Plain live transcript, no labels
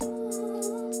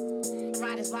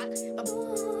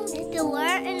The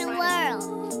Word in the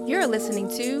World. You're listening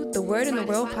to the Word in the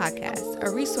World podcast, a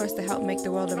resource to help make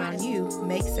the world around you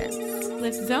make sense.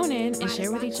 Let's zone in and share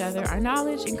with each other our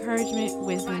knowledge, encouragement,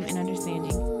 wisdom, and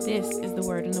understanding. This is the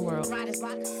Word in the World.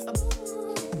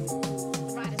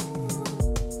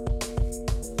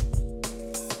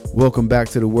 Welcome back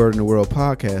to the Word in the World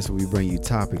podcast, where we bring you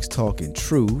topics talking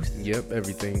truth. Yep,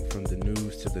 everything from the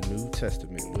news to the New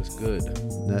Testament. What's good?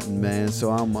 Nothing, man.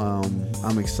 So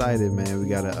I'm excited, man. We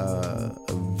got a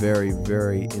very,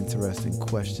 very interesting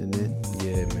question in.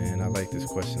 Yeah, man, I like this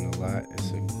question a lot.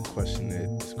 It's a question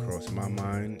that's crossed my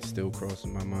mind, still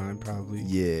crossing my mind, probably.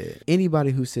 Yeah.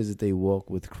 Anybody who says that they walk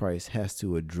with Christ has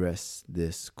to address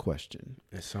this question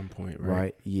At some point,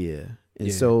 right? Yeah. And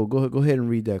Yeah. so go ahead and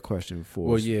read that question for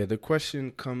Well, us. yeah, the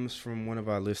question comes from one of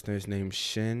our listeners named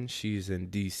Shen. She's in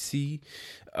D.C.,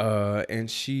 and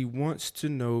she wants to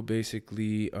know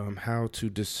basically how to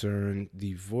discern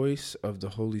the voice of the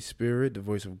Holy Spirit, the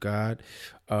voice of God,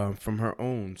 from her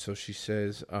own. So she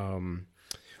says,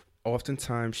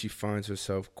 oftentimes she finds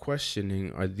herself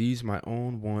questioning, are these my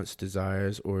own wants,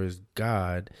 desires, or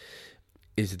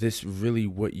is this really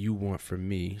what you want from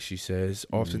me? She says,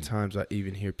 oftentimes I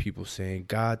even hear people saying,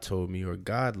 God told me or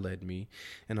God led me.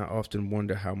 And I often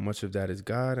wonder how much of that is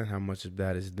God and how much of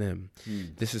that is them.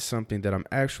 This is something that I'm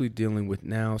actually dealing with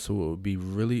now. So it would be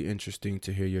really interesting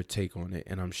to hear your take on it.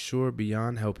 And I'm sure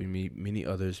beyond helping me, many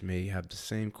others may have the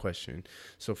same question.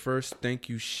 So first, thank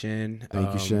you, Shen.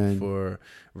 Thank you, Shen, for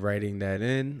writing that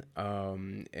in.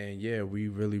 And yeah, we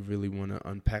really, really want to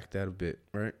unpack that a bit,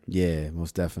 right? Yeah,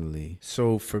 most definitely.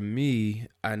 So for me,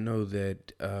 I know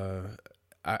that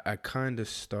I kind of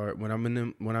start when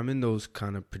I'm in those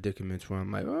kind of predicaments where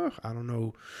I'm like, oh, I don't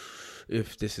know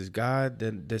if this is God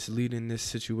that's leading this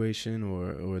situation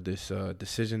or this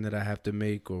decision that I have to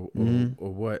make or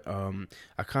what.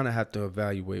 I kind of have to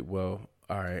evaluate. Well,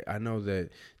 all right, I know that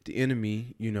the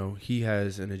enemy, he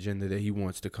has an agenda that he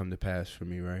wants to come to pass for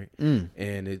me, right?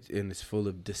 And it's full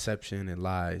of deception and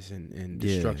lies and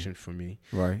destruction for me.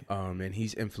 Right. And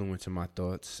he's influencing my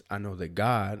thoughts. I know that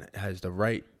God has the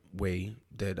right way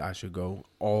that I should go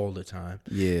all the time.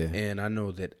 Yeah. And I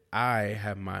know that I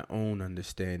have my own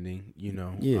understanding,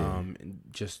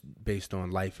 just based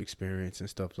on life experience and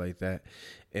stuff like that,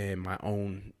 and my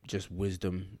own just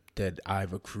wisdom that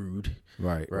I've accrued.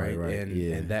 Right.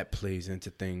 And that plays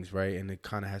into things, right? And it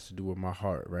kind of has to do with my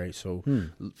heart, right? So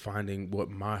finding what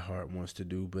my heart wants to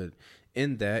do, but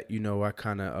in that, I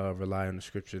kind of rely on the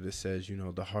scripture that says,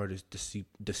 the heart is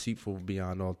deceitful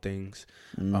beyond all things.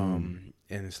 And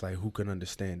it's like, who can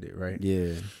understand it, right?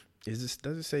 Yeah. Does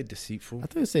it say deceitful? I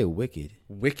thought it said wicked.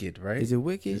 Wicked, right? Is it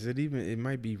wicked? Is it even? It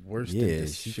might be worse than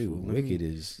deceitful. Shoot, wicked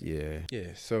is, yeah.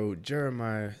 Yeah. So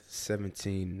Jeremiah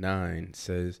 17:9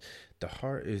 says, "The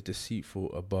heart is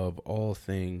deceitful above all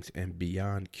things and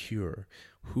beyond cure.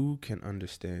 Who can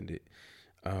understand it?"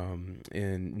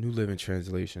 And New Living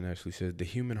Translation actually says, "The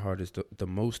human heart is the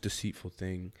most deceitful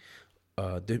thing,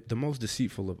 the most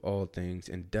deceitful of all things,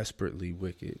 and desperately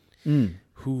wicked."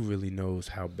 Who really knows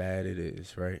how bad it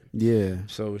is, right? Yeah.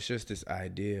 So it's just this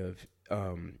idea of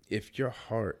if your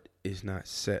heart is not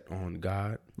set on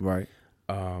God, right,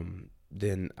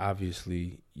 then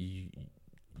obviously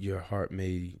your heart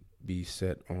may be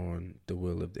set on the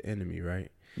will of the enemy,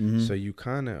 right? So you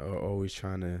kind of are always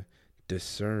trying to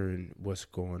discern what's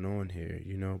going on here,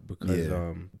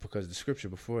 because the scripture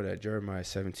before that, Jeremiah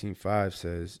 17:5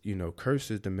 says,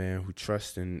 cursed is the man who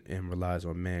trusts in and relies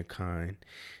on mankind,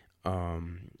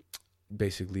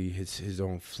 basically his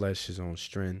own flesh, his own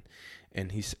strength,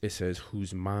 and it says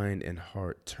whose mind and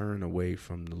heart turn away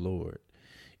from the Lord.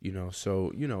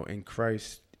 So in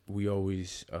Christ we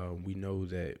always we know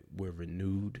that we're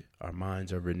renewed, our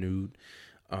minds are renewed,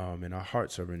 and our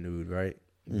hearts are renewed, right?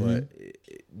 But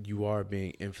you are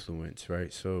being influenced,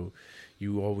 right? So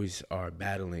you always are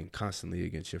battling constantly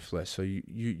against your flesh. So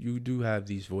you do have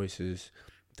these voices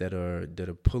that are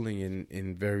pulling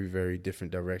in very, very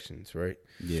different directions, right?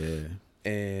 Yeah.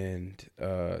 And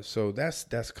so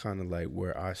that's kind of like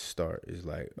where I start, is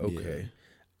like, okay,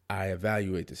 I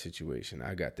evaluate the situation.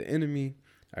 I got the enemy,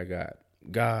 I got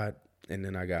God, and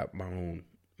then I got my own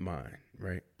mind,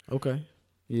 right? Okay.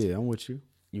 Yeah, I'm with you.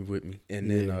 You with me?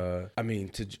 And then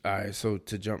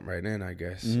to jump right in, I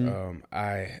guess,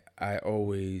 I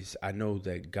know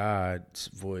that God's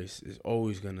voice is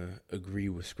always gonna agree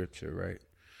with scripture, right?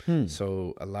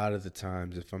 So a lot of the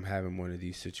times, if I'm having one of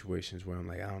these situations where I'm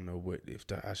like, I don't know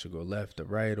I should go left or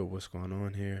right or what's going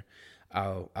on here,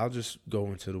 I'll just go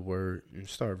into the word and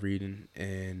start reading,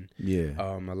 and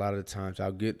a lot of the times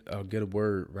I'll get a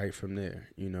word right from there,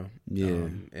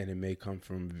 and it may come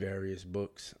from various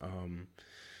books,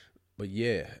 but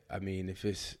yeah, I mean,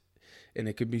 and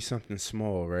it could be something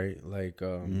small, right? Like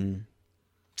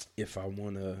if I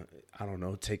want to, I don't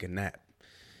know, take a nap.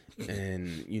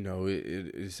 And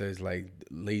it says like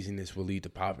laziness will lead to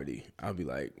poverty. I'll be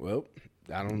like, well,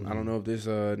 I don't know if this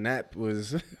nap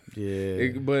was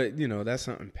but that's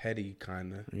something petty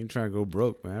kind of. You trying to go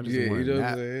broke, man. I just want you know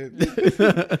nap. what I'm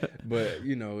saying? But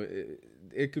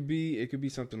it could be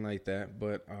something like that.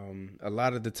 But a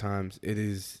lot of the times it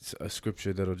is a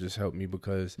scripture that'll just help me,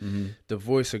 because the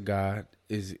voice of God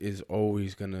is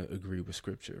always gonna agree with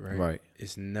scripture, right? Right.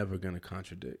 It's never gonna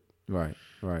contradict. Right.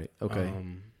 Okay.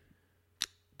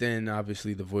 Then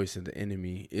obviously the voice of the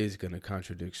enemy is going to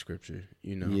contradict scripture,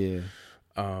 Yeah.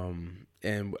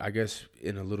 And I guess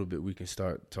in a little bit we can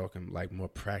start talking like more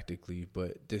practically,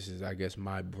 but this is, I guess,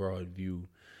 my broad view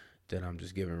that I'm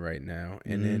just giving right now.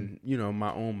 And then,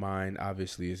 my own mind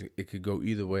obviously it could go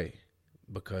either way,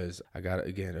 because I got to,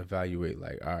 again, evaluate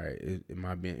like, all right, am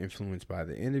I being influenced by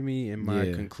the enemy in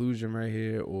my conclusion right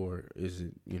here, or is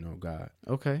it, God?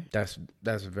 Okay. That's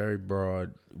very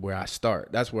broad where I start.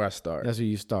 That's where I start. That's where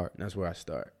you start. That's where I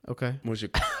start. Okay.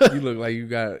 You look like you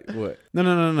got what?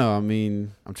 No. I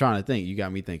mean, I'm trying to think. You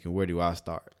got me thinking, where do I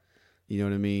start? You know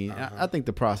what I mean? I think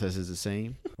the process is the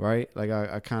same, right? Like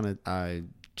I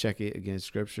check it against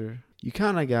scripture. You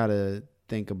kind of got to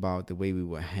think about the way we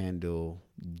would handle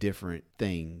different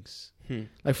things.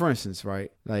 Like, for instance,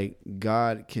 right? Like,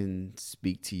 God can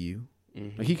speak to you.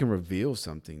 Like, he can reveal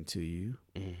something to you,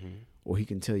 or he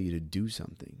can tell you to do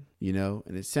something,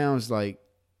 And it sounds like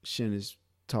Shin is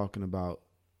talking about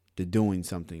the doing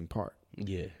something part.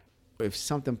 Yeah. If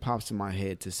something pops in my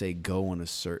head to say, go in a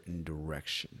certain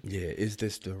direction. Yeah. Is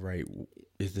this right?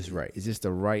 Is this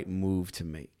the right move to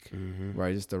make?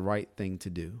 Right? Is this the right thing to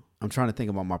do? I'm trying to think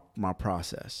about my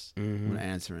process when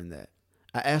answering that.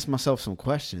 I ask myself some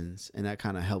questions, and that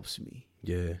kind of helps me.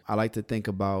 Yeah. I like to think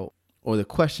about, or the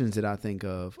questions that I think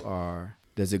of are,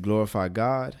 does it glorify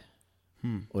God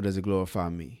or does it glorify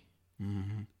me?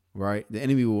 Right? The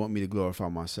enemy will want me to glorify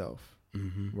myself,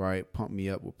 right? Pump me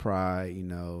up with pride,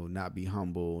 not be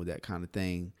humble, that kind of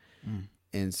thing.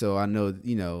 And so I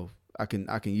know, I can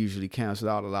usually cancel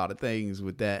out a lot of things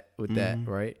with that,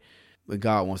 right? But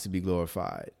God wants to be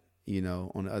glorified.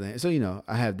 On the other hand. So,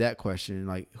 I have that question,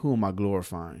 like, who am I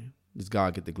glorifying? Does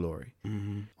God get the glory?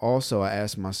 Also, I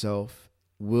ask myself,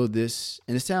 will this,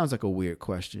 and it sounds like a weird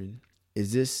question,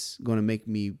 is this going to make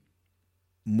me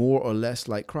more or less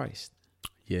like Christ?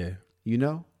 Yeah.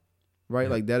 Right? Yeah.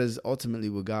 Like, that is ultimately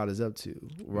what God is up to,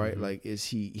 right? Like,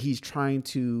 he's trying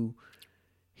to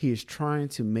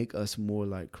make us more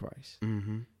like Christ.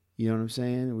 You know what I'm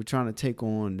saying? We're trying to take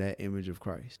on that image of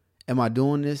Christ. Am I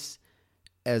doing this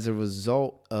as a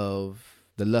result of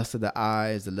the lust of the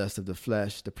eyes, the lust of the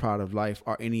flesh, the pride of life?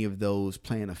 Are any of those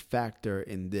playing a factor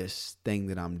in this thing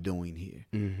that I'm doing here?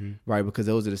 Right? Because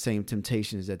those are the same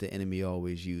temptations that the enemy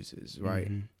always uses, right?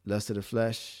 Lust of the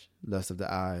flesh, lust of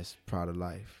the eyes, pride of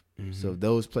life. So if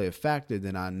those play a factor,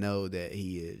 then I know that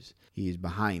he is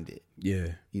behind it. Yeah.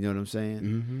 You know what I'm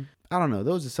saying? I don't know.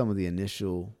 Those are some of the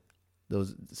initial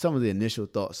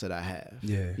thoughts that I have.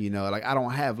 Yeah. Like, I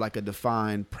don't have like a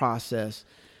defined process,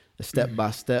 a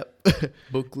step-by-step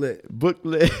booklet.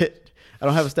 I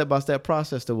don't have a step-by-step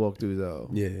process to walk through,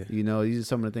 though. Yeah. These are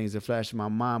some of the things that flash in my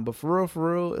mind. But for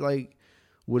real, like,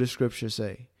 what does scripture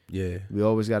say? Yeah. We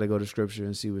always got to go to scripture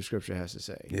and see what scripture has to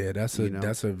say. Yeah, that's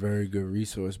a very good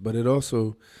resource. But it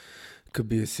also could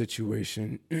be a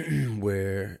situation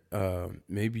where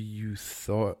maybe you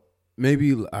thought, all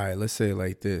right, let's say it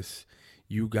like this.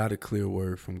 You got a clear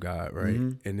word from God, right?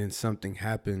 And then something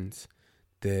happens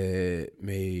that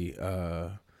may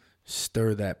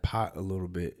stir that pot a little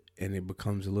bit, and it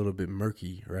becomes a little bit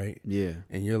murky, right? Yeah.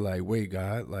 And you're like, wait,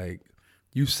 God, like,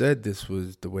 you said this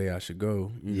was the way I should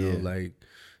go, you know, like,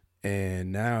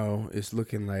 and now it's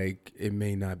looking like it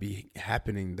may not be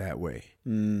happening that way. It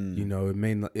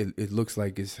may not, it looks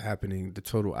like it's happening the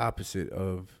total opposite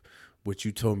of what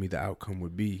you told me the outcome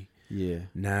would be. Yeah.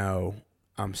 Now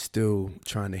I'm still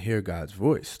trying to hear God's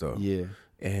voice, though. Yeah.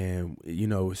 And,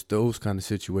 it's those kind of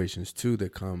situations, too,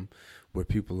 that come where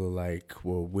people are like,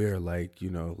 well, we're like,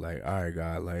 like, all right,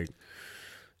 God, like,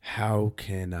 how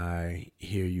can I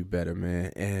hear you better,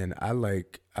 man? And I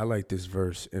like this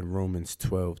verse in Romans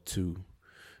 12:2,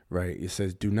 right? It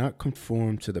says, do not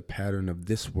conform to the pattern of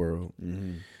this world,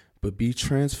 but be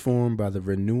transformed by the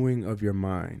renewing of your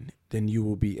mind. Then you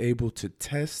will be able to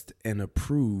test and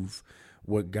approve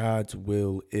what God's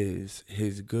will is,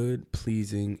 his good,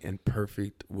 pleasing, and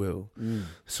perfect will.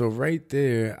 So right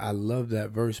there, I love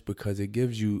that verse because it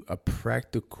gives you a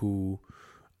practical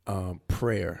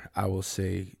prayer, I will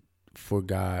say, for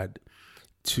God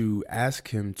to ask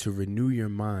him to renew your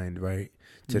mind, right?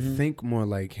 To think more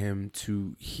like him,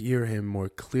 to hear him more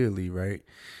clearly, right?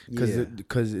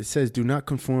 Because it says, do not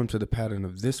conform to the pattern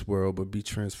of this world, but be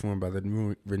transformed by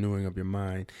the renewing of your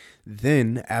mind.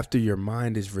 Then after your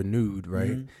mind is renewed,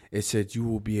 right? It said you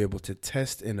will be able to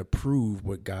test and approve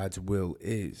what God's will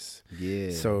is.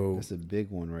 Yeah. So that's a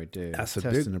big one right there. That's Test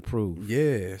a big and approve.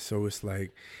 Yeah. So it's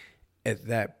like, at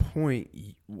that point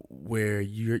where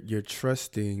you're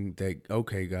trusting that,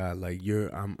 okay, God, like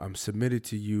I'm submitted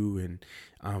to you, and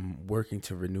I'm working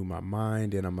to renew my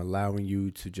mind, and I'm allowing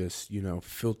you to just,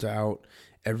 filter out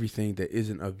everything that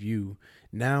isn't of you.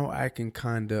 Now I can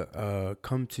kind of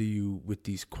come to you with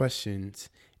these questions,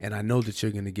 and I know that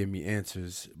you're going to give me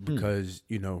answers because,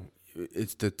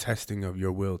 it's the testing of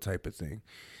your will type of thing.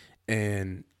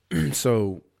 And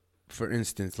so, for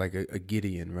instance, like a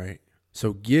Gideon, right?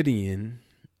 So Gideon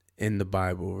in the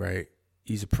Bible, right?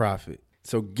 He's a prophet.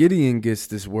 So Gideon gets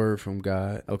this word from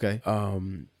God. Okay.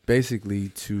 Basically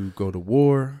to go to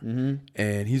war,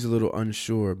 and he's a little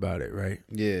unsure about it, right?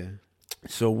 Yeah.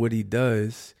 So what he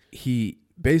does, he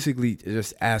basically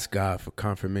just asks God for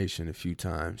confirmation a few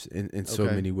times in so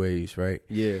many ways, right?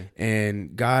 Yeah.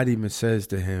 And God even says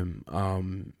to him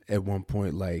at one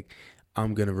point, like,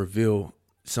 I'm going to reveal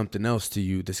something else to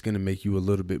you that's going to make you a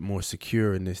little bit more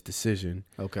secure in this decision.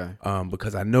 Okay.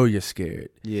 Because I know you're scared.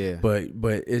 Yeah. But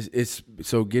it's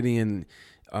so Gideon,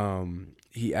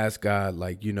 he asked God,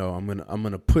 like, I'm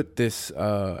gonna put this.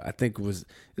 I think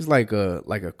it's like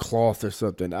a cloth or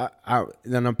something.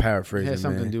 Then I'm paraphrasing. It had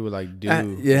something man. to do with like dew.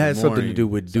 It had something to do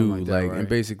with dew, like, that, like right? And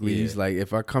basically he's like,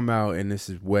 if I come out and this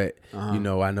is wet, I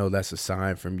know that's a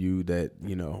sign from you that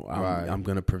I'm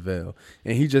gonna prevail.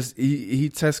 And he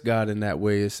tests God in that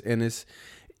way. It's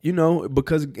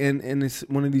because and it's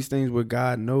one of these things where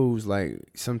God knows, like,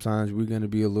 sometimes we're gonna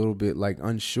be a little bit like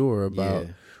unsure about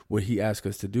what he asks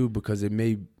us to do because it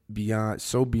may beyond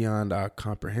our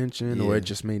comprehension, or it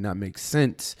just may not make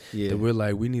sense. That we're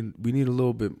like, we need a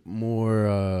little bit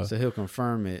more. So he'll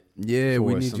confirm it. Yeah,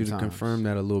 we need you to confirm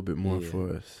that a little bit more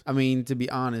for us. I mean, to be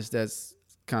honest, that's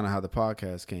kind of how the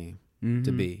podcast came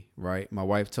to be, right? My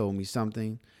wife told me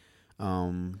something.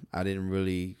 I'm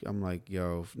like,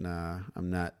 yo, nah,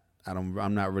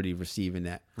 I'm not really receiving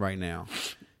that right now.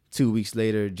 2 weeks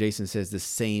later, Jason says the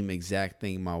same exact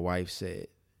thing my wife said,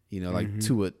 like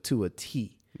to a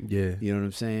T. Yeah. You know what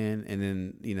I'm saying? And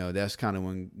then, that's kind of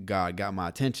when God got my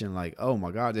attention, like, oh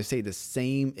my God, they say the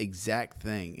same exact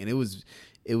thing. And it was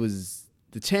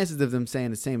the chances of them saying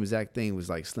the same exact thing was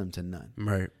like slim to none.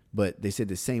 Right. But they said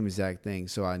the same exact thing.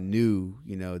 So I knew,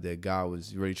 that God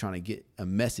was really trying to get a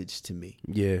message to me.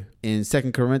 Yeah. In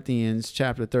 2 Corinthians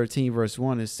chapter 13, verse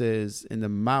 1, it says, in the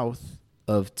mouth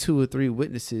of 2 or 3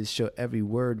 witnesses shall every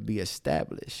word be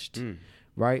established.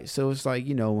 Right. So it's like,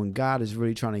 when God is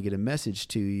really trying to get a message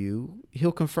to you,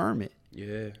 he'll confirm it.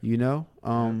 Yeah.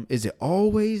 Is it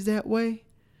always that way?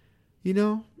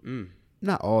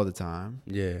 Not all the time.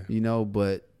 Yeah.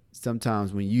 But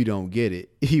sometimes when you don't get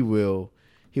it, he'll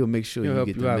make sure you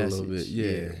get the message. A little bit.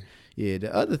 Yeah. Yeah.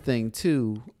 The other thing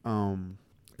too,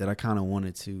 that I kind of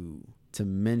wanted to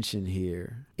mention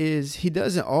here is he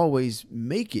doesn't always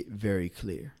make it very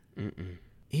clear.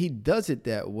 He does it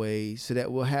that way so that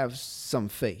we'll have some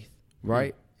faith,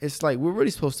 right? It's like we're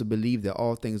really supposed to believe that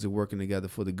all things are working together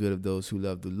for the good of those who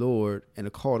love the Lord and are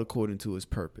called according to his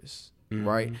purpose,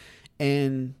 right?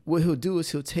 And what he'll do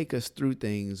is he'll take us through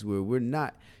things where we're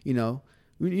not, you're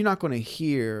not going to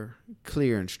hear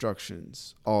clear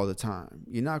instructions all the time.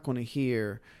 You're not going to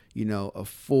hear, a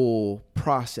full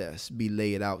process be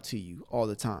laid out to you all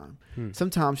the time.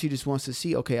 Sometimes he just wants to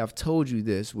see, okay, I've told you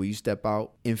this, will you step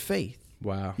out in faith?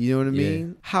 Wow. You know what I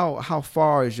mean? How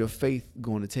far is your faith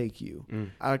going to take you?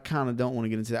 I kind of don't want to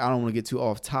get into that. I don't want to get too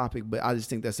off topic, but I just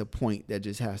think that's a point that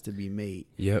just has to be made.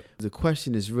 Yep. The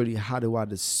question is really, how do I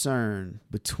discern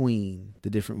between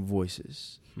the different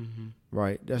voices?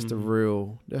 Right? That's the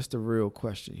real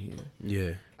question here.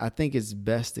 Yeah. I think it's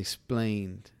best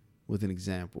explained with an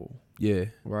example. Yeah.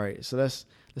 Right. So let's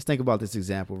think about this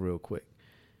example real quick.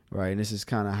 Right. And this is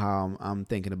kind of how I'm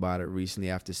thinking about it recently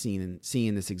after seeing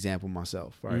this example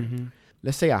myself. Right.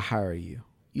 Let's say I hire you.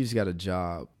 You just got a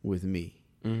job with me.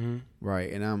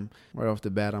 Right. And I'm right off the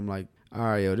bat, I'm like, all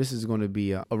right, yo, this is going to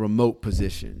be a remote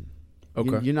position.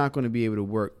 Okay. You're not going to be able to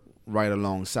work right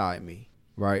alongside me.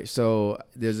 right? So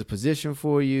there's a position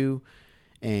for you,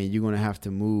 and you're going to have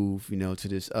to move, to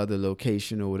this other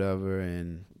location or whatever.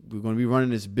 And we're going to be running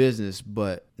this business,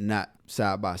 but not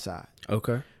side by side.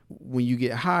 Okay. When you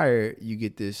get hired, you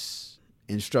get this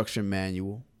instruction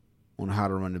manual on how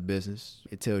to run the business.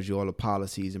 It tells you all the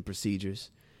policies and procedures.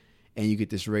 And you get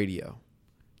this radio,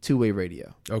 two-way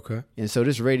radio. Okay. And so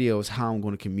this radio is how I'm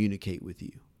going to communicate with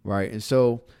you, right? And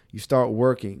so you start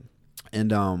working.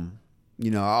 And,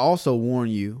 I also warn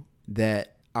you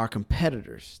that our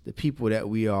competitors, the people that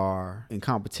we are in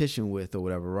competition with or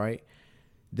whatever, right?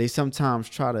 They sometimes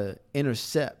try to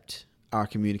intercept our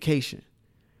communication,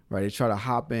 right? They try to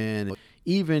hop in,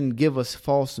 even give us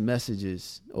false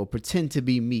messages or pretend to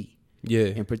be me. Yeah.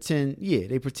 And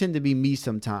they pretend to be me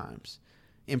sometimes,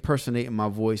 impersonating my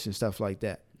voice and stuff like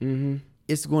that. Mm-hmm.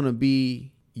 It's going to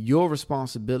be your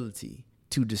responsibility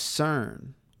to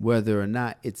discern whether or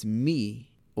not it's me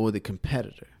or the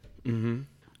competitor. Mm-hmm.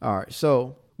 All right.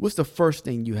 So what's the first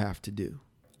thing you have to do?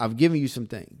 I've given you some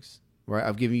things, right?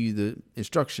 I've given you the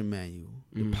instruction manual,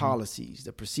 the policies,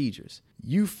 the procedures.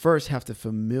 You first have to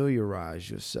familiarize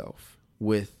yourself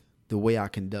with the way I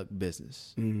conduct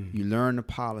business. Mm-hmm. You learn the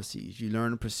policies, you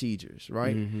learn the procedures,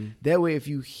 right? Mm-hmm. That way, if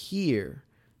you hear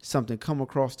something come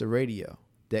across the radio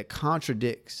that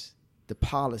contradicts the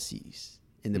policies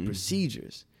and the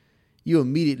procedures, you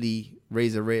immediately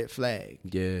raise a red flag.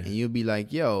 Yeah. And you'll be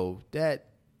like, yo, that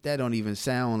don't even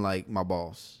sound like my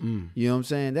boss. Mm. You know what I'm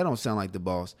saying? That don't sound like the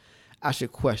boss. I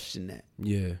should question that.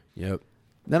 Yeah. Yep.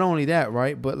 Not only that,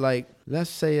 right? But like, let's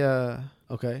say,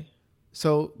 okay.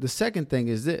 So the second thing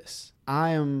is this.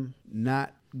 I am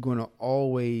not going to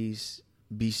always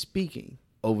be speaking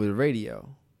over the radio,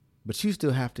 but you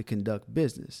still have to conduct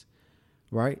business,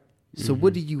 right? So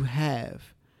what do you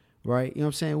have, right? You know what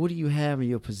I'm saying? What do you have in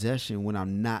your possession when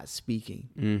I'm not speaking?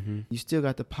 Mm-hmm. You still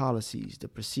got the policies, the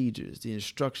procedures, the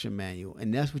instruction manual,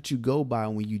 and that's what you go by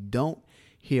when you don't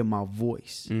hear my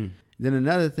voice. Then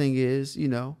another thing is,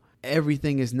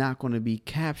 everything is not going to be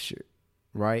captured,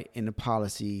 right, in the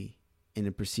policy, in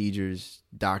the procedures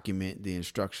document, the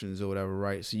instructions or whatever,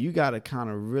 right? So you got to kind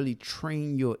of really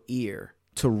train your ear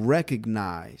to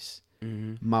recognize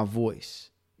my voice.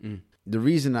 The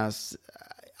reason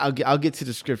I'll get to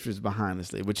the scriptures behind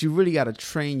this later, but you really got to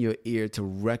train your ear to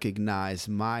recognize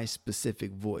my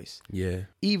specific voice. Yeah.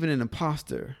 Even an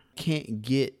imposter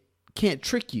can't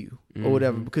trick you or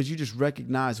whatever because you just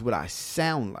recognize what I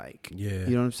sound like. Yeah.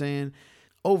 You know what I'm saying?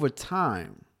 Over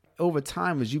time,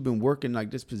 as you've been working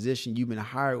like this position, you've been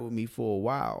hired with me for a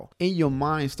while, in your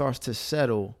mind starts to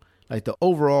settle like the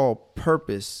overall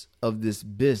purpose of this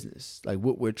business, like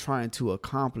what we're trying to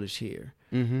accomplish here,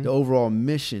 the overall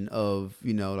mission of,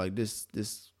 like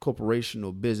this corporation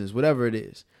or business, whatever it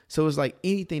is. So it's like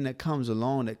anything that comes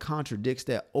along that contradicts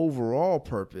that overall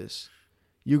purpose,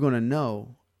 you're going to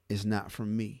know it's not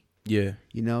from me. Yeah.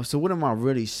 So what am I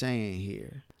really saying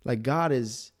here? Like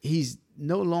he's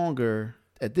no longer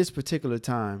at this particular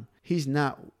time, he's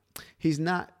not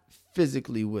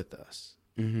physically with us.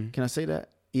 Can I say that?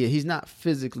 Yeah, he's not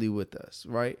physically with us,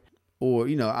 right? Or,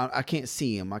 I can't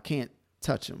see him. I can't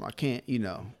touch him. I can't,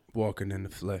 Walking in the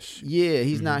flesh. Yeah,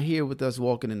 he's not here with us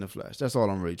walking in the flesh. That's all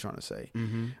I'm really trying to say,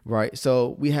 right?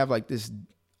 So we have like this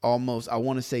almost, I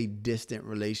want to say, distant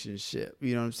relationship,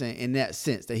 you know what I'm saying? In that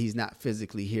sense that he's not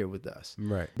physically here with us.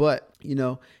 Right. But,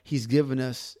 he's given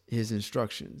us his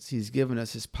instructions. He's given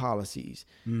us his policies,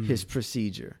 his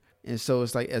procedure. And so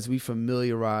it's like as we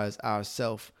familiarize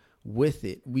ourselves with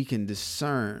it, we can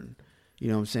discern,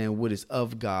 what is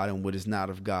of God and what is not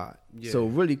of God. Yeah. So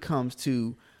it really comes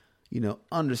to,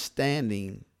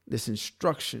 understanding this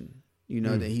instruction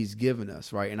that he's given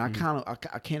us, right? And I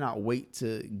cannot wait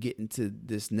to get into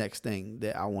this next thing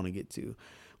that I want to get to.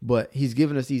 But he's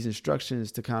given us these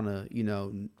instructions to kind of,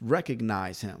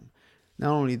 recognize him.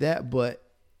 Not only that, but,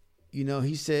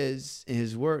 he says in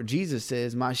his word, Jesus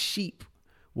says, my sheep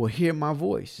will hear my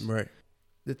voice. Right.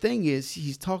 The thing is,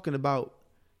 he's talking about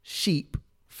sheep,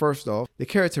 first off. The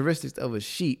characteristics of a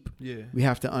sheep, we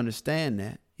have to understand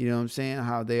that. You know what I'm saying?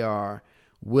 How they are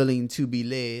willing to be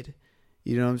led.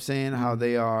 You know what I'm saying? How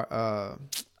they are,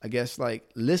 I guess,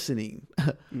 like listening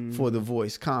for the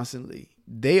voice constantly.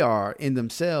 They are in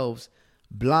themselves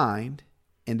blind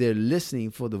and they're listening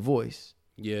for the voice.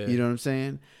 Yeah. You know what I'm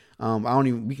saying?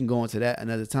 We can go into that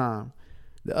another time.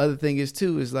 The other thing is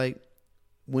too, is like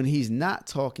when he's not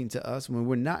talking to us, when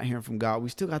we're not hearing from God, we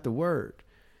still got the word,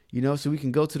 so we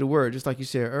can go to the word, just like you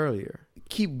said earlier.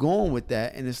 Keep going with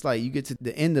that. And it's like you get to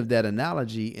the end of that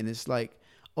analogy and it's like,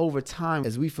 over time,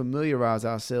 as we familiarize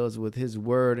ourselves with his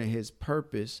word and his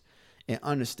purpose, and we and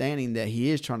understanding that he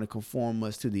is trying to conform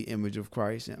us to the image of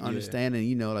Christ, and understanding,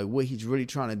 you know, like what he's really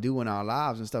trying to do in our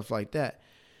lives and stuff like that.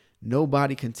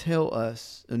 Nobody can tell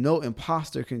us, no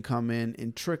imposter can come in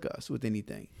and trick us with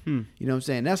anything. You know what I'm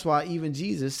saying? That's why even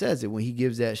Jesus says it when he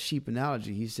gives that sheep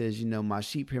analogy. He says, you know, my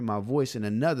sheep hear my voice, and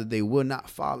another they will not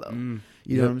follow.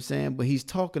 You know what I'm saying? But he's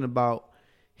talking about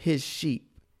his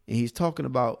sheep, and he's talking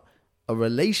about a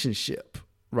relationship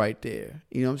right there.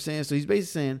 You know what I'm saying? So he's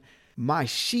basically saying, my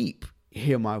sheep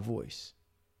hear my voice.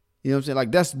 You know what I'm saying?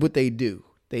 Like, that's what they do.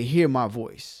 They hear my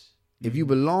voice. If you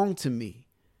belong to me,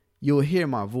 you'll hear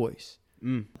my voice.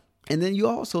 And then you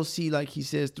also see, like he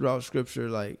says throughout scripture,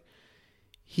 like,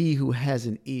 he who has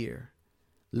an ear,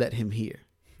 let him hear.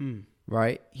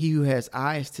 Right? He who has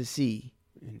eyes to see.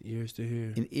 And ears to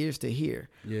hear. And ears to hear.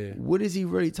 Yeah. What is he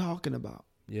really talking about?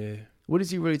 Yeah. What is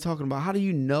he really talking about? How do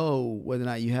you know whether or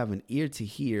not you have an ear to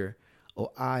hear or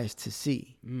eyes to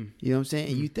see? You know what I'm saying?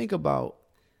 And you think about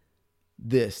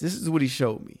this. This is what he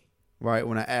showed me, right?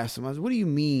 When I asked him, I was, what do you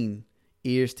mean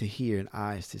ears to hear and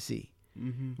eyes to see?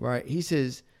 Right? He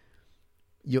says,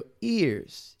 your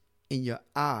ears and your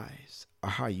eyes are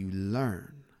how you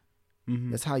learn.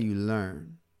 That's how you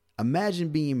learn. Imagine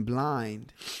being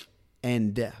blind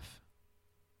and deaf,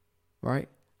 right?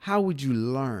 How would you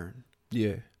learn?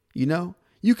 Yeah. You know,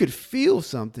 you could feel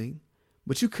something,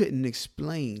 but you couldn't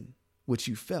explain what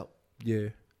you felt. Yeah.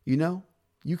 You know,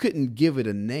 you couldn't give it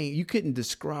a name. You couldn't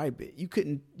describe it. You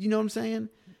couldn't, you know what I'm saying?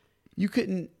 You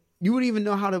wouldn't even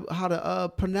know how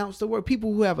to pronounce the word.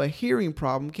 People who have a hearing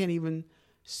problem can't even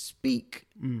speak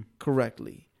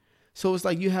correctly. So it's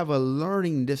like you have a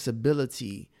learning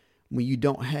disability when you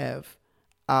don't have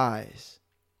eyes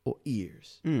or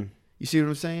ears. You see what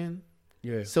I'm saying?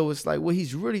 Yeah. So it's like what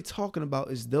he's really talking about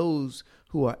is those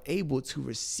who are able to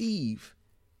receive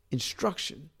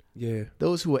instruction. Yeah.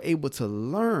 Those who are able to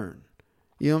learn.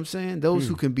 You know what I'm saying? Those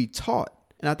who can be taught.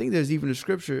 And I think there's even a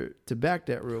scripture to back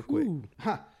that real quick.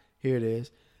 Here it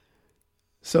is.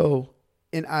 So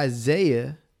in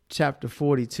Isaiah chapter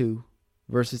 42,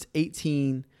 verses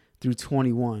 18 through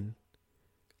 21,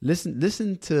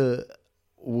 listen to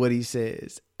what he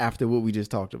says after what we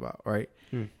just talked about, right?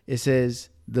 It says,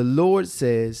 the Lord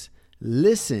says,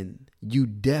 listen, you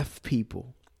deaf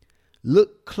people.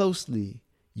 Look closely,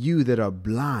 you that are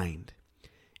blind.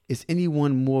 Is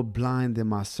anyone more blind than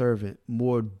my servant,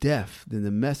 more deaf than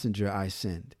the messenger I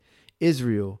send?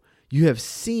 Israel, you have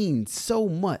seen so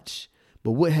much,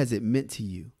 but what has it meant to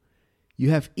you? You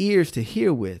have ears to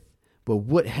hear with, but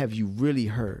what have you really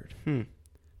heard?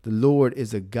 The Lord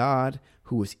is a God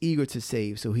who is eager to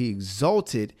save, so he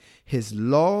exalted his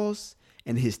laws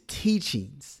and his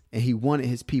teachings, and he wanted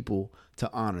his people to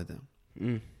honor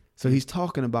them. So he's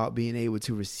talking about being able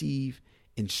to receive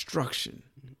instruction.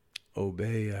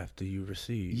 Obey after you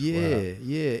receive. Yeah,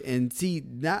 yeah. And see,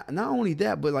 not only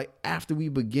that, but like after we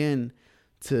begin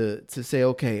to say,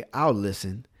 okay, I'll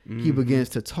listen, he begins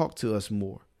to talk to us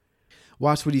more.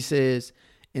 Watch what he says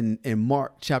in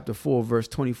Mark chapter 4, verse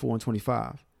 24 and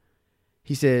 25.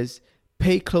 He says,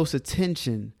 pay close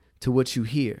attention to what you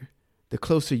hear. The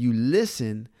closer you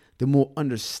listen, the more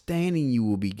understanding you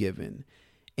will be given,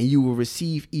 and you will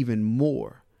receive even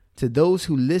more. To those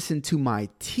who listen to my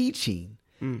teaching,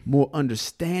 more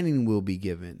understanding will be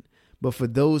given. But for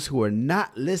those who are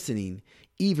not listening,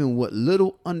 even what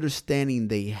little understanding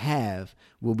they have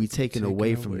will be taken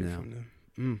away from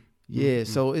them.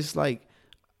 So it's like,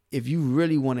 if you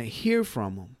really want to hear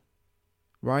from them,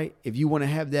 right? If you want to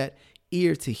have that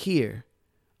ear to hear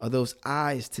or those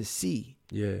eyes to see,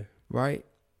 right?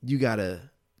 You got to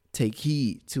take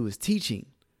heed to his teaching.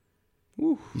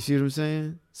 You see what I'm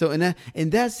saying? So,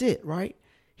 and that's it, right?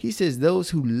 He says,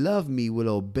 those who love me will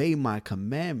obey my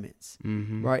commandments,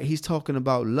 right? He's talking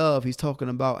about love. He's talking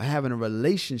about having a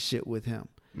relationship with him.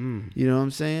 You know what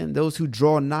I'm saying? Those who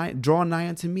draw nigh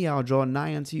unto me, I'll draw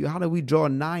nigh unto you. How do we draw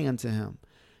nigh unto him?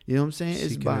 You know what I'm saying?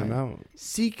 It's by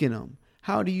seeking him.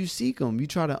 How do you seek him? You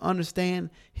try to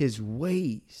understand his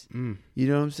ways. You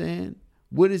know what I'm saying?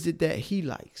 What is it that he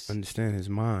likes? Understand his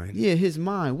mind. Yeah, his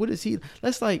mind. What is he?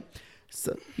 That's like,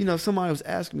 so, you know, somebody was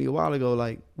asking me a while ago,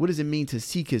 like, what does it mean to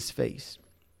seek his face?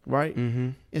 Right?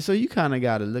 And so you kind of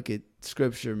got to look at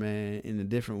scripture, man, in a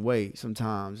different way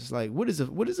sometimes. It's like, what is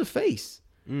a face?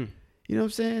 You know what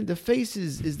I'm saying? The face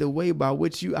is the way by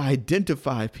which you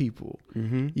identify people.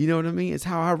 You know what I mean? It's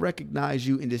how I recognize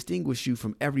you and distinguish you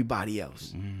from everybody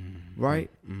else.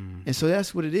 Right? And so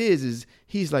that's what it is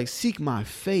he's like, seek my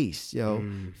face, yo.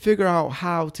 Figure out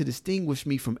how to distinguish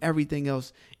me from everything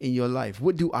else in your life.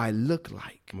 What do I look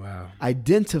like? Wow.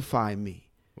 Identify me.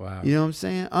 Wow. You know what I'm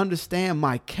saying? Understand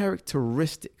my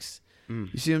characteristics.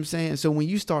 You see what I'm saying? So when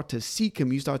you start to seek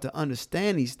him, you start to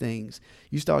understand these things.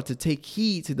 You start to take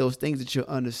heed to those things that you're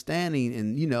understanding,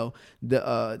 and you know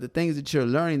the things that you're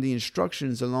learning, the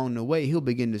instructions along the way. He'll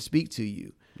begin to speak to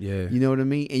you. Yeah. You know what I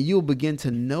mean? And you'll begin to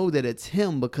know that it's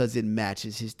him because it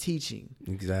matches his teaching.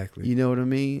 Exactly. You know what I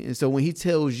mean? And so when he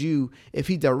tells you, if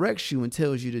he directs you and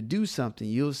tells you to do something,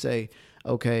 you'll say,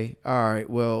 okay, all right,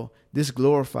 well, this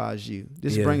glorifies you.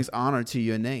 This brings honor to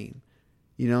your name.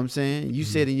 You know what I'm saying? You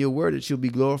said in your word that you'll be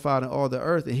glorified in all the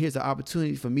earth, and here's the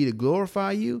opportunity for me to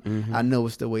glorify you. I know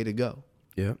it's the way to go.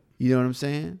 Yeah. You know what I'm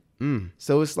saying?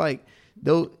 So it's like,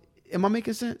 though, am I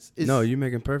making sense? No, you're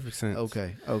making perfect sense.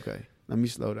 Okay. Let me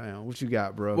slow down. What you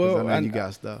got, bro? Well, I know you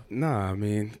got stuff. Nah, I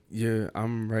mean,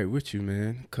 I'm right with you,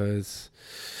 man, because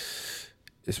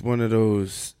it's one of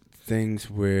those things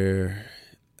where,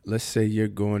 let's say you're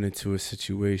going into a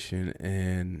situation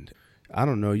and, I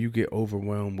don't know, you get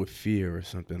overwhelmed with fear or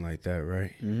something like that,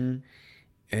 right?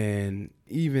 And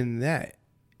even that,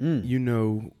 you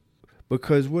know,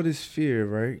 because what is fear,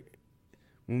 right?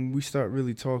 When we start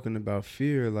really talking about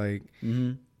fear, like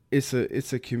it's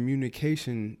a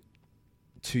communication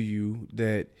to you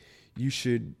that you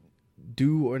should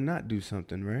do or not do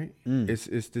something, right?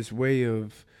 It's this way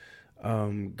of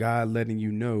God letting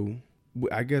you know,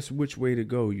 I guess, which way to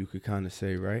go, you could kind of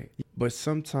say, right? But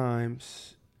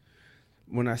sometimes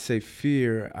when I say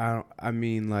fear, I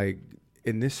mean, like,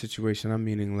 in this situation, I'm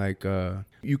meaning like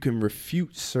you can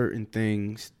refute certain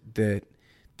things that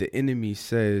the enemy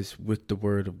says with the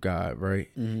word of God, right?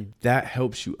 That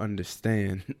helps you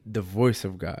understand the voice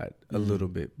of God a little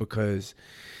bit, because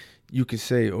you can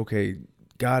say, okay,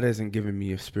 God hasn't given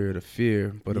me a spirit of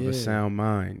fear, but of a sound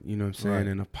mind, you know what I'm saying,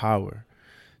 and of power.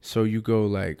 So you go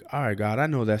like, all right, God, I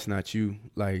know that's not you,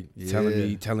 like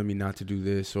telling me not to do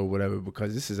this or whatever,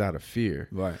 because this is out of fear,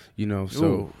 right? You know,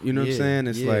 so you know what I'm saying?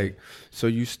 It's like, so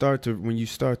when you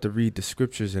start to read the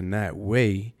scriptures in that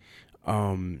way,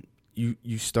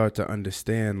 you start to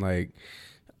understand, like,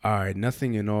 all right,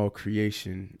 nothing in all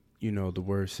creation, you know, the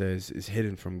word says, is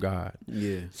hidden from God.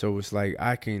 Yeah. So it's like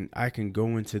I can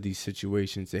go into these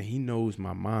situations and he knows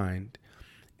my mind.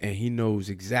 And he knows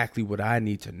exactly what I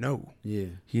need to know. Yeah.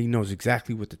 He knows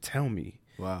exactly what to tell me.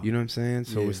 Wow. You know what I'm saying?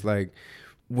 So it's like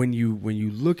when you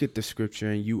look at the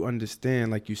scripture and you understand,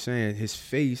 like you're saying, his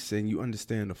face, and you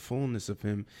understand the fullness of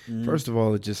him, first of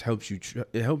all, it just helps you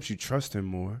trust him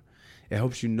more. It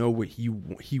helps you know what he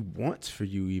wants for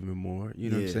you even more. You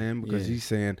know what I'm saying? Because he's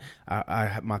saying, I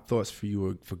have my thoughts for you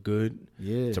are for good,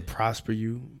 to prosper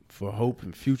you, for hope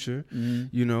and future.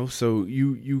 You know, so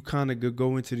you kind of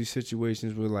go into these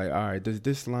situations where, like, all right, does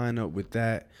this line up with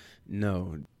that?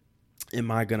 No. Am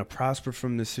I going to prosper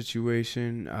from this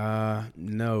situation?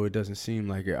 No, it doesn't seem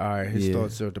like it. All right, his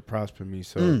thoughts are to prosper me.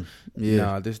 So,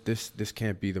 nah, this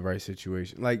can't be the right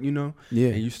situation. Like, you know? Yeah.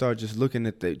 And you start just looking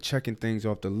at checking things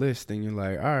off the list, and you're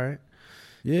like, all right,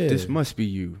 this must be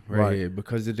you right here,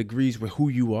 because it agrees with who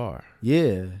you are.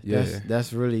 Yeah.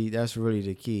 That's really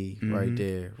the key right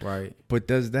there, right? But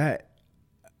does that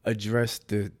address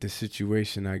the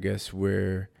situation, I guess,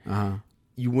 where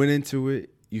you went into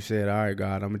it, you said, all right,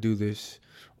 God, I'm going to do this.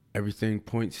 Everything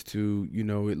points to, you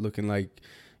know, it looking like,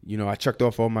 you know, I checked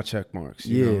off all my check marks,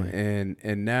 you know,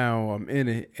 and now I'm in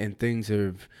it, and things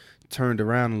have turned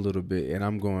around a little bit, and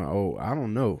I'm going, oh, I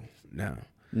don't know now.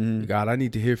 God, I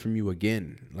need to hear from you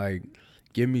again. Like,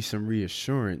 give me some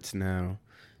reassurance now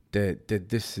that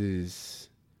this is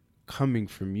coming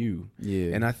from you.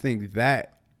 Yeah. And I think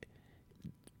that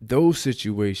those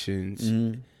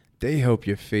situations, they help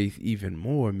your faith even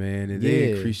more, man, and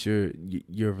they increase your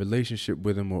relationship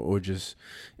with him, or just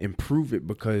improve it,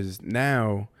 because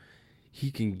now he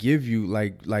can give you,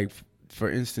 like for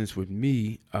instance with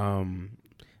me,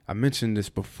 I mentioned this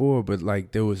before, but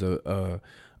like there was a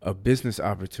business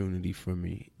opportunity for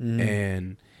me,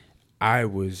 and I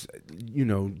was, you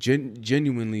know,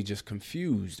 genuinely just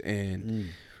confused, and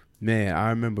man, I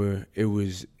remember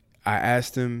I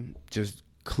asked him just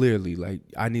clearly, like,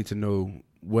 I need to know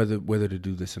whether to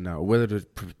do this or not, whether to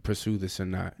pursue this or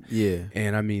not. Yeah.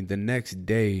 And I mean, the next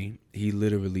day he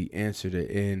literally answered it,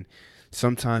 and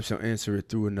sometimes he'll answer it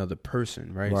through another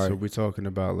person, right? So we're talking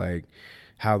about like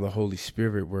how the Holy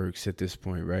Spirit works at this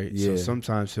point, right? Yeah. So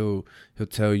sometimes he'll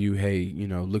tell you, hey, you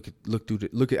know, look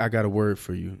at I got a word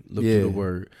for you. Look through the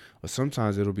word. Or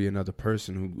sometimes it'll be another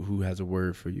person who has a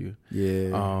word for you.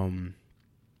 Yeah.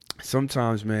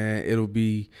 Sometimes, man, it'll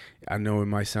be, I know it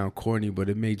might sound corny, but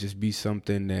it may just be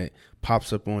something that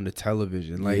pops up on the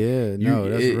television. Like, that's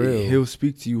real. He'll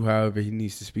speak to you however he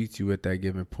needs to speak to you at that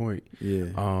given point.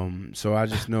 Yeah. So I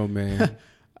just know, man.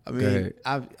 I mean,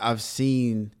 I've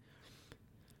seen,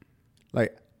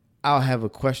 like, I'll have a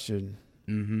question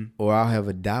Mm-hmm. or I'll have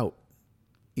a doubt,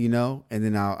 you know, and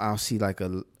then I'll see like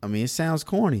it sounds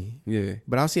corny, Yeah.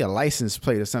 but I'll see a license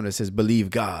plate or something that says "Believe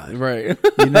God," Right.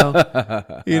 you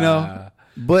know,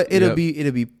 But it'll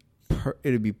Yep.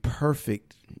 be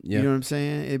perfect. Yeah. You know what I'm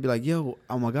saying? It'd be like, yo,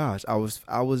 oh my gosh, I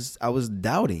was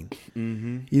doubting.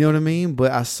 Mm-hmm. You know what I mean?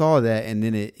 But I saw that, and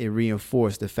then it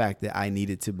reinforced the fact that I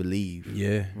needed to believe.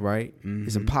 Yeah. Right?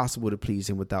 It's Mhm. impossible to please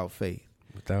him without faith.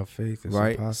 Without faith, it's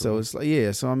Right? impossible. So it's like,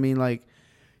 yeah. So I mean, like,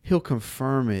 he'll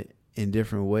confirm it in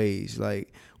different ways.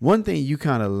 Like, one thing you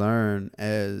kind of learn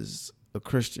as a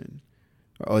Christian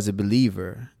or as a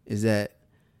believer is that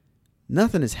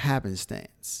nothing is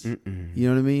happenstance. Mm-mm. You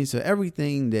know what I mean? So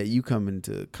everything that you come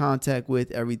into contact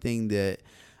with, everything that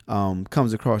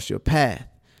comes across your path,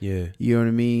 Yeah. you know what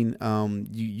I mean?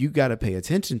 You got to pay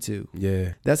attention to.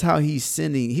 Yeah. That's how he's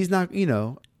sending. He's not, you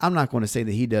know, I'm not going to say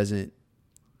that he doesn't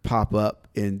pop up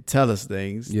and tell us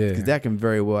things. Yeah. Because that can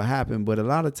very well happen. But a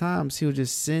lot of times he'll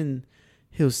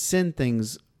send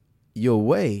things your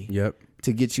way Yep.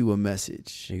 to get you a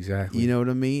message. Exactly. You know what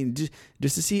I mean?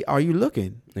 Just to see, are you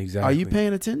looking? Exactly. Are you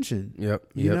paying attention? Yep.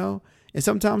 You Yep. know? And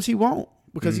sometimes he won't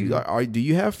because do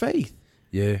you have faith?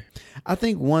 Yeah. I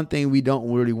think one thing we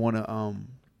don't really want to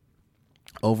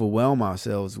overwhelm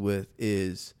ourselves with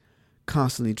is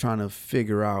constantly trying to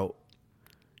figure out,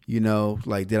 you know,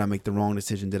 like, did I make the wrong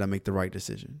decision? Did I make the right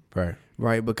decision? Right.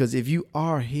 Right? Because if you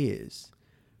are his,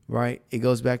 right, it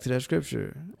goes back to that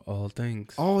scripture. All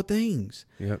things. All things.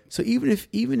 Yep. So even if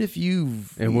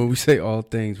you've And when we say all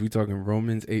things, we talking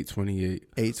Romans 8:28.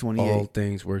 8:28. All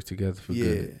things work together for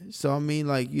good. So I mean,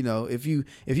 like, you know, if you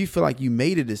feel like you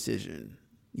made a decision,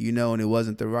 you know, and it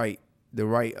wasn't the right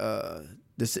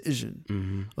decision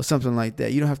Mm-hmm. or something like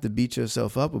that, you don't have to beat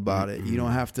yourself up about it. You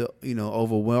don't have to, you know,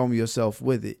 overwhelm yourself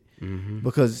with it. Mm-hmm.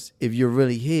 Because if you're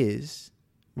really his,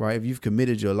 right, if you've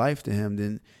committed your life to him,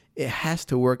 then it has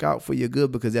to work out for your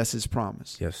good because that's his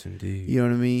promise. Yes, indeed. You know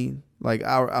what I mean? Like,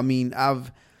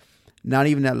 I've not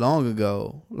even that long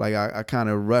ago, like I kind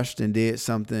of rushed and did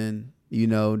something, you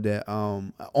know, that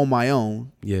on my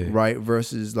own, Yeah. right,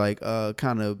 versus like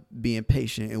kind of being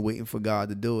patient and waiting for God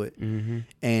to do it. Mm-hmm.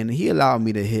 And he allowed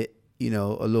me to hit, you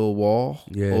know, a little wall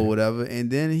Yeah. or whatever,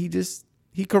 and then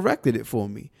he corrected it for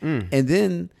me. Mm. And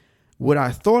then what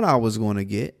I thought I was going to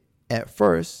get at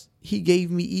first, he gave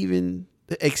me even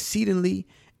exceedingly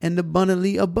and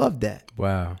abundantly above that.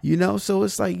 Wow. You know, so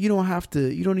it's like you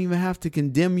don't even have to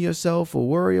condemn yourself or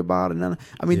worry about it.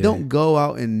 I mean, Yeah. don't go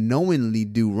out and knowingly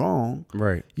do wrong.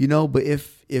 Right. You know, but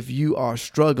if you are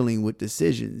struggling with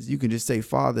decisions, you can just say,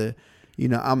 Father, you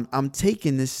know, I'm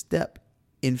taking this step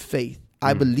in faith.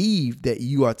 I believe that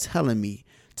you are telling me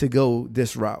to go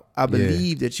this route. I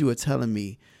believe that you are telling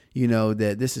me, you know,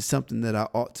 that this is something that I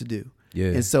ought to do. Yeah.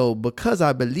 And so because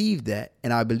I believe that,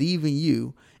 and I believe in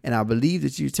you, and I believe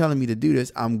that you're telling me to do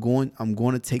this, I'm going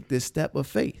to take this step of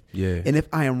faith. Yeah. And if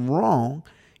I am wrong,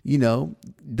 you know,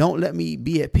 don't let me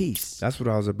be at peace. That's what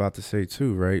I was about to say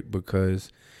too, right?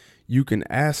 Because you can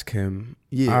ask him,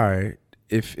 Yeah. all right,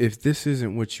 if this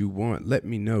isn't what you want, let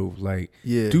me know. Like,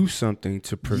 Yeah. do something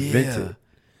to prevent Yeah. it.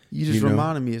 You just you know?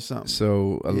 reminded me of something.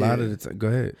 So a lot of Yeah. the time, go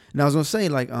ahead. And I was gonna say,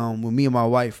 like, when me and my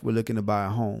wife were looking to buy a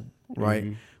home, right?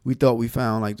 Mhm. We thought we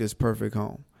found like this perfect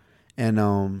home, and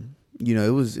you know, it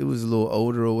was a little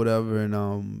older or whatever, and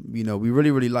you know, we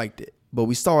really really liked it, but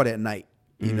we saw it at night.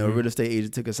 You know, Mhm. real estate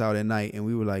agent took us out at night, and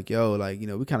we were like, yo, like, you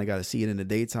know, we kind of got to see it in the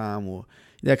daytime or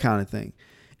that kind of thing,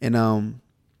 and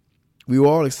we were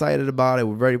all excited about it.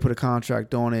 We're ready to put a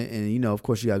contract on it, and you know, of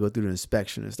course, you got to go through the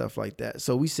inspection and stuff like that.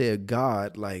 So we said,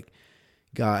 God,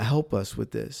 help us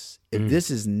with this. If this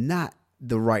is not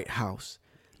the right house,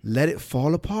 let it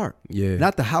fall apart. Yeah.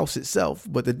 Not the house itself,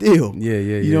 but the deal. Yeah,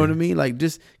 yeah, You know yeah. what I mean? Like,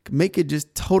 just make it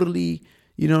just totally,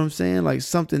 you know what I'm saying? Like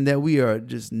something that we are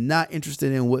just not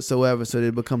interested in whatsoever, so that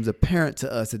it becomes apparent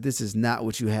to us that this is not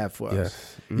what you have for us.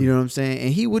 Yes. You know what I'm saying?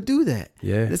 And he would do that.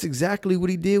 Yeah. That's exactly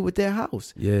what he did with their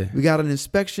house. Yeah. We got an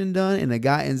inspection done, and the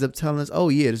guy ends up telling us, oh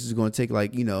yeah, this is going to take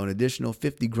like, you know, an additional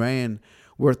 $50,000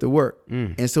 worth of work.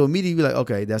 And so immediately we're like,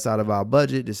 okay, that's out of our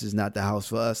budget. This is not the house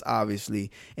for us, obviously.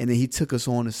 And then he took us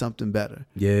on to something better.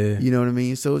 Yeah. You know what I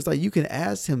mean? So it's like you can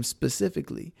ask him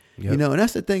specifically, Yep. you know, and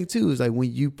that's the thing too, is like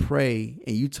when you pray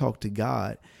and you talk to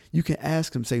God, you can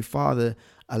ask him, say, Father,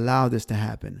 allow this to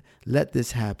happen. Let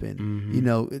this happen. You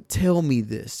know, tell me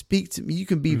this. Speak to me. You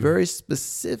can be very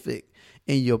specific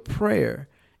in your prayer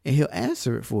and he'll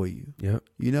answer it for you. Yep.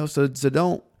 You know, so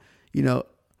don't, you know,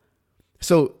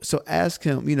 so ask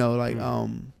him, you know, like,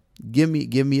 give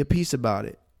me a peace about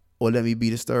it, or let me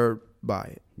be disturbed by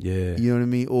it. Yeah. You know what I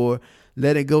mean? Or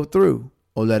let it go through,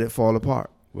 or let it fall apart.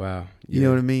 Wow. You know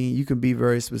what I mean? You can be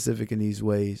very specific in these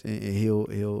ways, and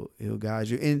he'll guide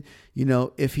you. And you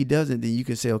know, if he doesn't, then you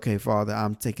can say, okay, Father,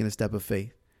 I'm taking a step of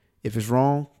faith. If it's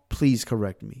wrong, please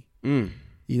correct me. You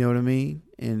know what I mean?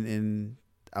 And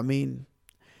I mean,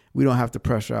 we don't have to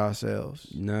pressure ourselves.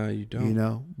 No, you don't. You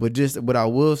know, but just what I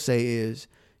will say is,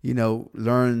 you know,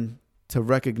 learn to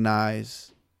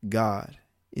recognize God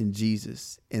in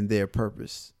Jesus and their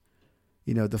purpose.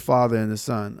 You know, the Father and the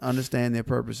Son, understand their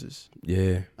purposes.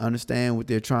 Yeah. Understand what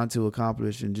they're trying to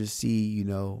accomplish, and just see, you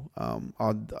know,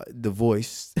 the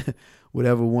voice,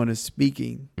 whatever one is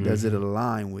speaking, does it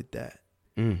align with that?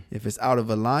 If it's out of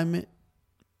alignment,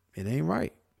 it ain't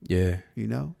right. Yeah. You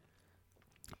know,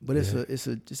 but it's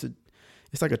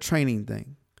like a training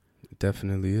thing. It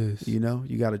definitely is. You know,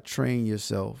 you got to train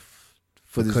yourself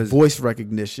for this voice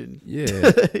recognition.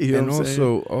 Yeah. You know,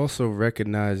 and also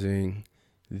recognizing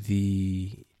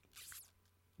the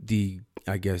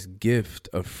I guess gift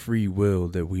of free will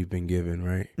that we've been given,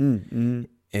 right?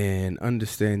 And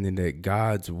understanding that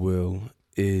God's will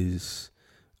is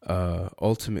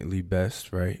ultimately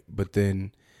best, right? But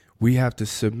then we have to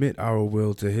submit our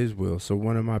will to his will. So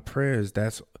one of my prayers,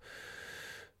 that's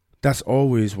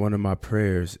always one of my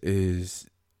prayers, is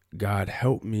God,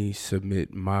 help me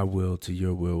submit my will to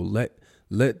your will.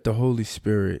 Let the Holy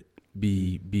Spirit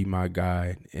be my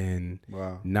guide, and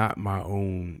not my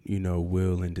own, you know,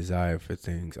 will and desire for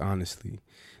things, honestly.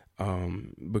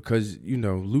 Because, you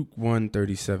know, Luke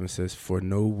 1:37 says, for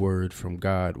no word from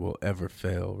God will ever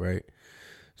fail, right?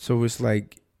 So it's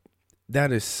like,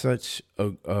 that is such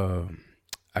a,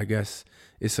 I guess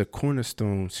it's a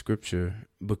cornerstone scripture,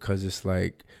 because it's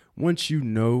like, once you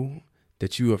know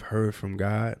that you have heard from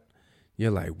God, you're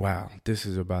like, wow, this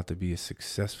is about to be a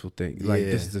successful thing. Like,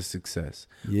 this is a success.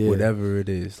 Whatever it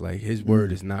is, like, his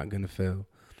word is not going to fail.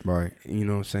 Right. You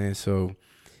know what I'm saying? So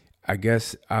I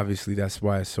guess obviously that's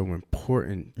why it's so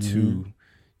important to,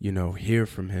 you know, hear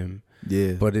from him.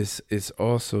 Yeah. But it's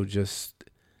also just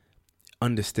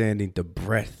understanding the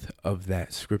breadth of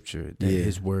that scripture, that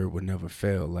his word would never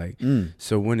fail. Like,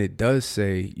 so when it does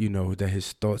say, you know, that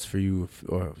his thoughts for you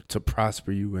or to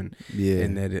prosper you, and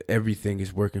that everything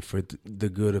is working for the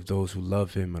good of those who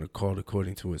love him and are called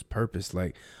according to his purpose,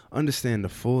 like, understand the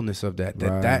fullness of that,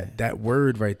 that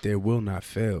word right there will not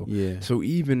fail. Yeah. So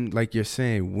even like you're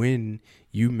saying, when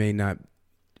you may not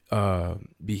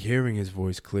be hearing his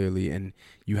voice clearly, and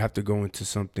you have to go into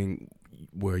something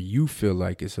where you feel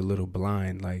like it's a little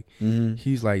blind, like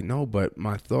he's like, no, but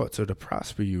my thoughts are to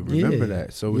prosper you. Remember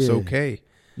that. So it's okay.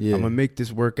 Yeah. I'm gonna make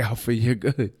this work out for your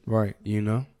good. Right. You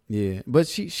know? Yeah. But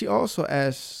she also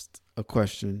asked a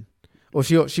question, or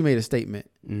she made a statement.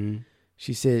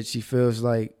 She said she feels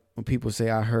like when people say,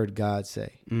 I heard God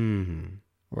say.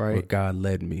 Right. Or God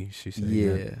led me, she said.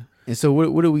 Yeah. And so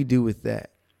what do we do with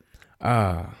that?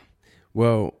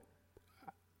 Well,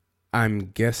 I'm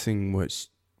guessing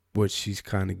what she's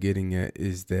kind of getting at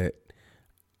is that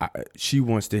she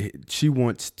wants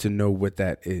to know what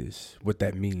that is, what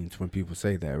that means when people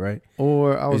say that, right?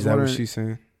 Or I was is that what she's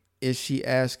saying? Is she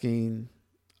asking,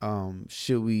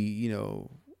 should we, you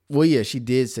know? Well, yeah, she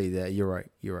did say that. You're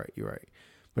right.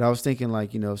 But I was thinking,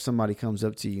 like, you know, if somebody comes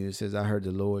up to you and says, "I heard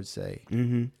the Lord say," you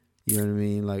know what I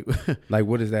mean? Like, like,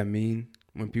 what does that mean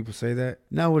when people say that?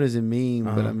 Not what does it mean,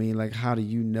 but I mean, like, how do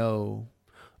you know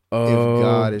if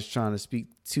God is trying to speak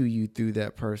to you through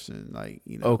that person? Like,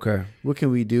 you know, what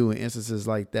can we do in instances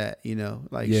like that? You know,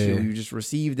 like, should you just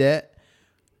receive that,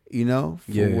 you know,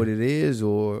 for what it is,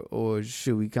 or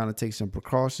should we kind of take some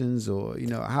precautions, or, you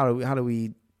know, how do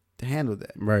we handle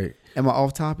that? Right. Am I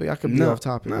off topic? I could be off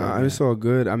topic. No, it's all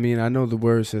good. I mean, I know the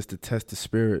word says to test the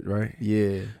spirit, right?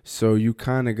 Yeah. So you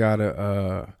kind of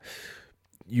gotta,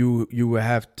 you would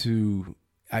have to,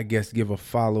 I guess, give a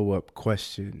follow-up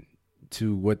question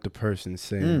to what the person's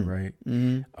saying, right?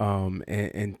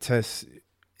 And test.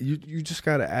 You just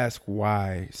gotta ask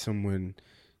why someone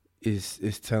is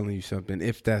telling you something,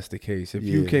 if that's the case. If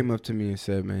you came up to me and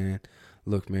said, "Man,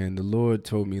 look, man, the Lord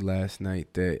told me last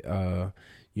night that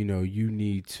you know, you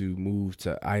need to move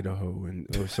to Idaho,"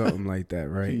 or something like that,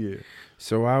 right? Yeah.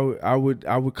 So I would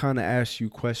kind of ask you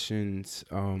questions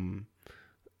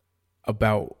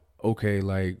about, okay,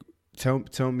 like,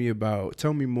 tell me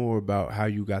more about how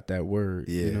you got that word.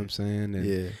 You know what I'm saying?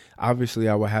 And obviously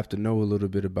I would have to know a little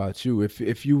bit about you.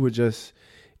 If you would just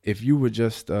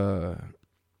because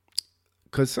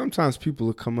sometimes people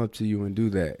will come up to you and do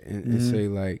that and say,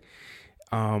 like,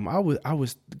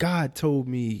 God told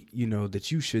me, you know,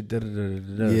 that you should da da da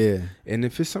da da. Yeah. And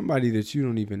if it's somebody that you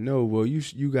don't even know, well,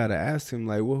 you gotta ask him,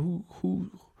 like, well, who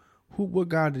what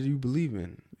God do you believe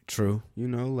in? True. You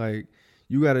know, like,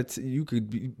 you could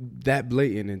be that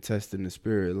blatant and testing the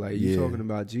spirit. Like, you talking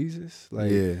about Jesus? Like,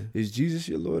 is Jesus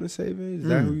your Lord and Savior? Is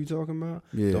that who you talking about?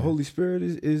 Yeah. The Holy Spirit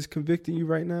is convicting you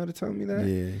right now to tell me that?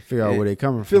 Yeah. Figure out where they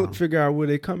coming from. Figure out where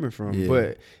they coming from. Yeah.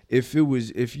 But if you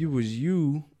was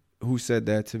you who said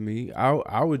that to me,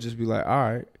 I would just be like,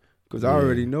 all right, because I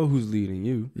already know who's leading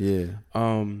you. Yeah.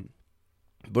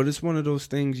 But it's one of those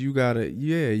things you gotta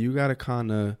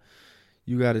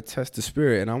test the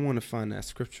spirit. And I want to find that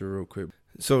scripture real quick.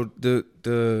 So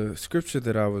the scripture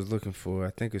that I was looking for,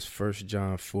 I think is 1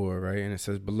 John 4, right? And it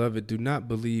says, "Beloved, do not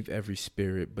believe every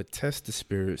spirit, but test the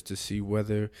spirits to see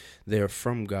whether they are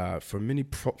from God. For many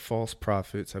false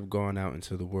prophets have gone out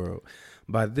into the world.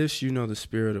 By this you know the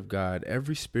Spirit of God.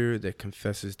 Every spirit that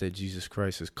confesses that Jesus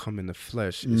Christ has come in the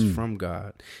flesh is from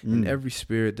God. And every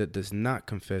spirit that does not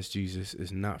confess Jesus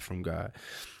is not from God."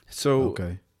 So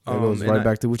okay. That goes right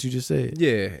back to what you just said.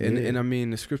 Yeah, and I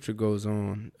mean, the scripture goes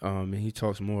on, and he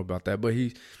talks more about that. But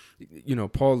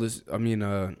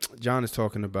John is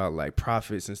talking about like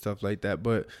prophets and stuff like that.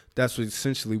 But that's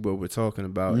essentially what we're talking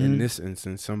about in this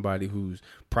instance. Somebody who's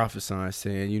prophesying,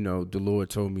 saying, the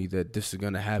Lord told me that this is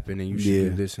going to happen, and you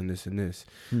should do this and this and this.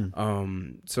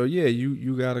 So yeah,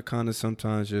 you gotta kind of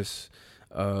sometimes just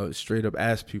straight up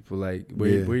ask people like,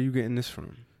 where are you getting this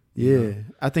from? Yeah,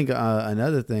 I think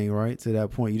another thing, right, to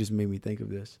that point, you just made me think of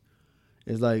this.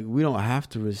 It's like we don't have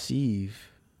to receive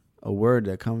a word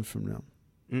that comes from them.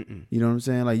 You know what I'm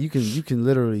saying? Like you can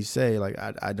literally say like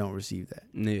I don't receive that.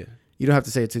 Yeah. You don't have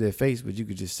to say it to their face, but you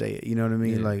could just say it. You know what I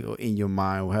mean? Yeah. Like or in your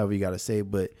mind, or however you got to say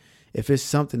it. But if it's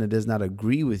something that does not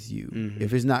agree with you,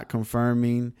 if it's not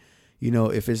confirming,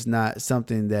 if it's not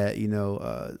something that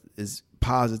is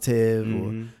positive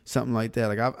or something like that.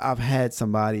 Like I've had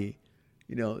somebody,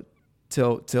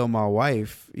 tell my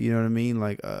wife, you know what I mean?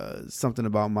 Like something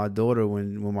about my daughter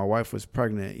when my wife was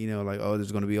pregnant, like, oh,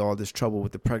 there's going to be all this trouble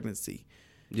with the pregnancy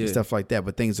and stuff like that,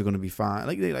 but things are going to be fine.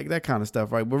 Like that kind of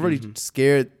stuff, right? But really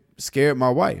scared my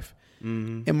wife.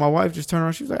 And my wife just turned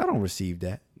around. She was like, I don't receive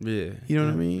that. Yeah. You know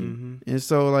what I mean? And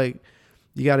so like,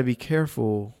 you got to be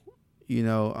careful,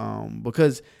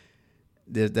 because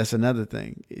that's another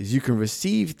thing is you can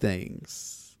receive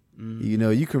things.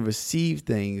 You can receive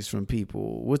things from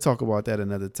people. We'll talk about that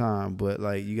another time, but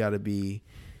like you got to be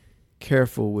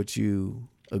careful what you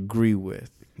agree with.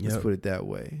 Let's put it that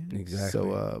way. Exactly.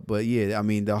 So, but yeah, I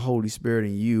mean, the Holy Spirit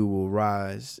in you will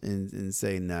rise and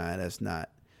say, nah, that's not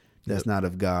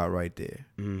of God right there.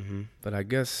 But I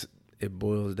guess it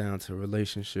boils down to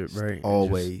relationship, right?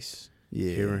 Always.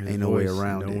 Yeah. Hearing his Ain't voice, no way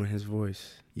around knowing it. his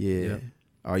voice. Yeah. Yep.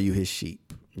 Are you his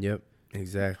sheep? Yep.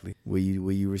 Exactly. Will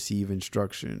you receive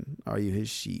instruction? Are you his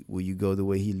sheep? Will you go the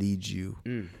way he leads you?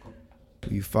 Will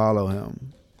you follow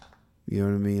him? You know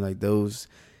what I mean? Like those,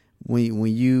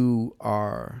 when you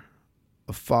are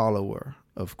a follower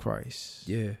of Christ,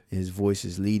 his voice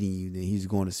is leading you, then he's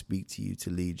going to speak to you to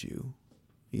lead you,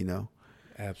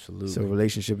 Absolutely. So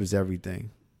relationship is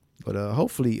everything. But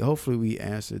hopefully we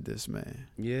answered this, man.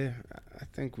 Yeah, I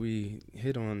think we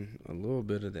hit on a little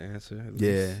bit of the answer.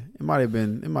 Yeah, it might have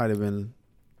been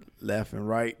left and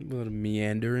right, a little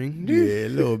meandering. Yeah, a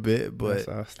little bit, but that's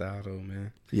our style, though,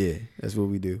 man. Yeah, that's what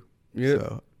we do. Yeah,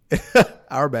 so.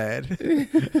 Our bad.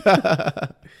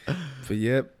 But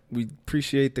yep, we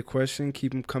appreciate the question.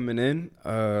 Keep them coming in.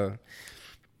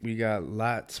 We got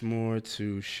lots more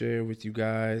to share with you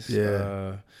guys.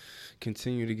 Yeah.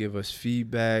 Continue to give us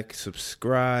feedback,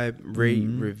 subscribe, rate,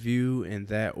 review in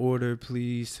that order,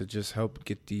 please, to just help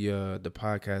get the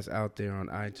podcast out there on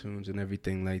iTunes and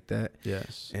everything like that.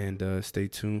 Yes. And stay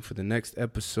tuned for the next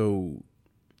episode.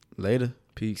 Later.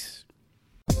 Peace.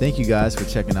 Thank you guys for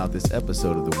checking out this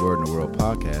episode of the Word in the World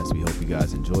podcast. We hope you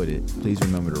guys enjoyed it. Please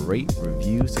remember to rate,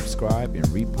 review, subscribe, and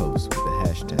repost with the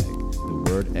hashtag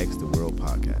 #TheWordXTheWorld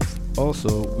podcast.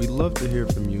 Also, we'd love to hear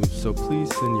from you, so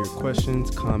please send your questions,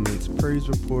 comments, praise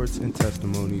reports, and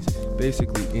testimonies.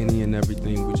 Basically any and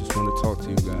everything. We just want to talk to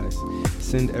you guys.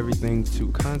 Send everything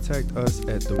to contact us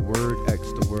at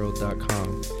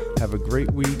thewordxtheworld.com. Have a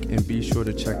great week and be sure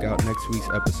to check out next week's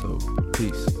episode.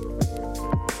 Peace.